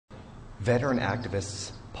Veteran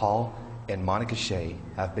activists Paul and Monica Shay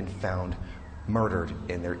have been found murdered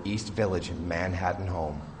in their East Village, Manhattan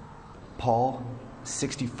home. Paul,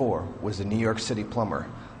 64, was a New York City plumber.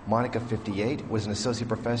 Monica, 58, was an associate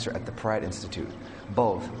professor at the Pratt Institute.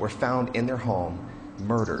 Both were found in their home,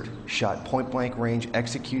 murdered, shot point-blank range,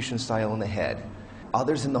 execution style in the head.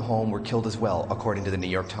 Others in the home were killed as well, according to the New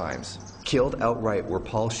York Times. Killed outright were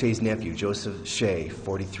Paul Shay's nephew, Joseph Shay,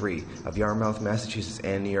 43, of Yarmouth, Massachusetts,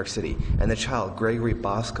 and New York City, and the child, Gregory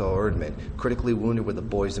Bosco Erdman. Critically wounded were the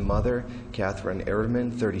boy's mother, Catherine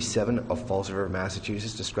Erdman, 37, of Falls River,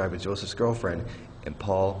 Massachusetts, described as Joseph's girlfriend, and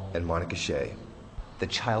Paul and Monica Shay. The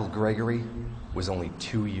child, Gregory, was only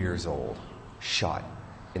 2 years old, shot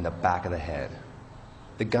in the back of the head.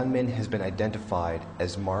 The gunman has been identified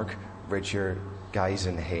as Mark Richard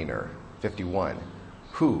Geisenhainer, 51,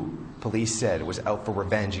 who, police said, was out for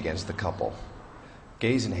revenge against the couple.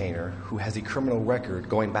 Geisenhainer, who has a criminal record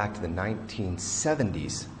going back to the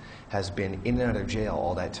 1970s, has been in and out of jail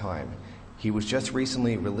all that time. He was just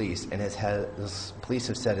recently released and as police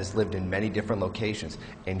have said, has lived in many different locations,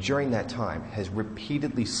 and during that time has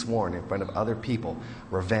repeatedly sworn in front of other people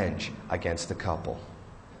revenge against the couple.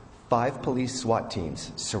 5 police SWAT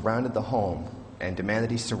teams surrounded the home and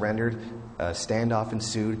demanded he surrendered. A standoff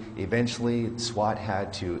ensued. Eventually, SWAT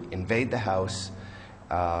had to invade the house.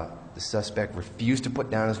 The suspect refused to put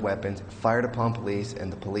down his weapons, fired upon police,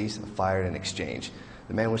 and the police fired in exchange.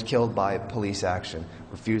 The man was killed by police action,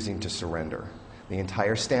 refusing to surrender. The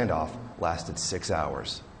entire standoff lasted 6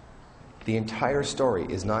 hours. The entire story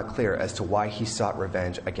is not clear as to why he sought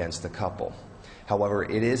revenge against the couple. However,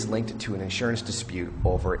 it is linked to an insurance dispute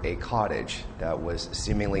over a cottage that was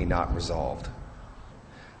seemingly not resolved.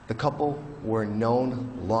 The couple were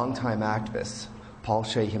known longtime activists. Paul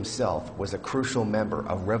Shay himself was a crucial member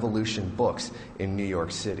of Revolution Books in New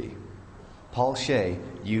York City. Paul Shay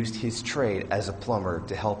used his trade as a plumber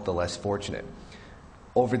to help the less fortunate.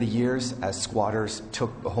 Over the years, as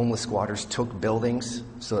homeless squatters took buildings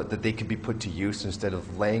so that they could be put to use instead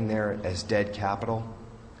of laying there as dead capital,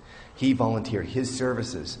 he volunteered his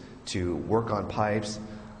services to work on pipes,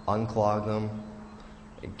 unclog them,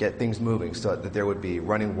 get things moving so that there would be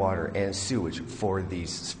running water and sewage for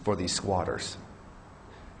these squatters.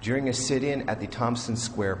 During a sit-in at the Thompson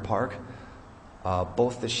Square Park,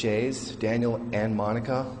 both the Shays, Daniel and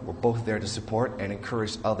Monica, were both there to support and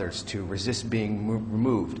encourage others to resist being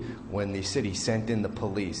removed when the city sent in the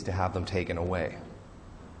police to have them taken away.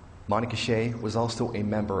 Monica Shay was also a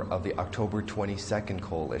member of the October 22nd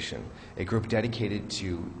Coalition, a group dedicated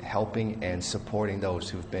to helping and supporting those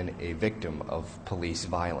who've been a victim of police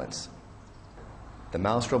violence. The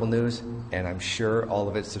Malice Rebel News, and I'm sure all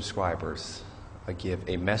of its subscribers, give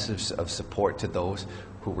a message of support to those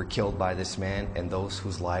who were killed by this man and those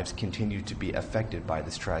whose lives continue to be affected by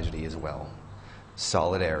this tragedy as well.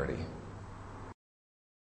 Solidarity.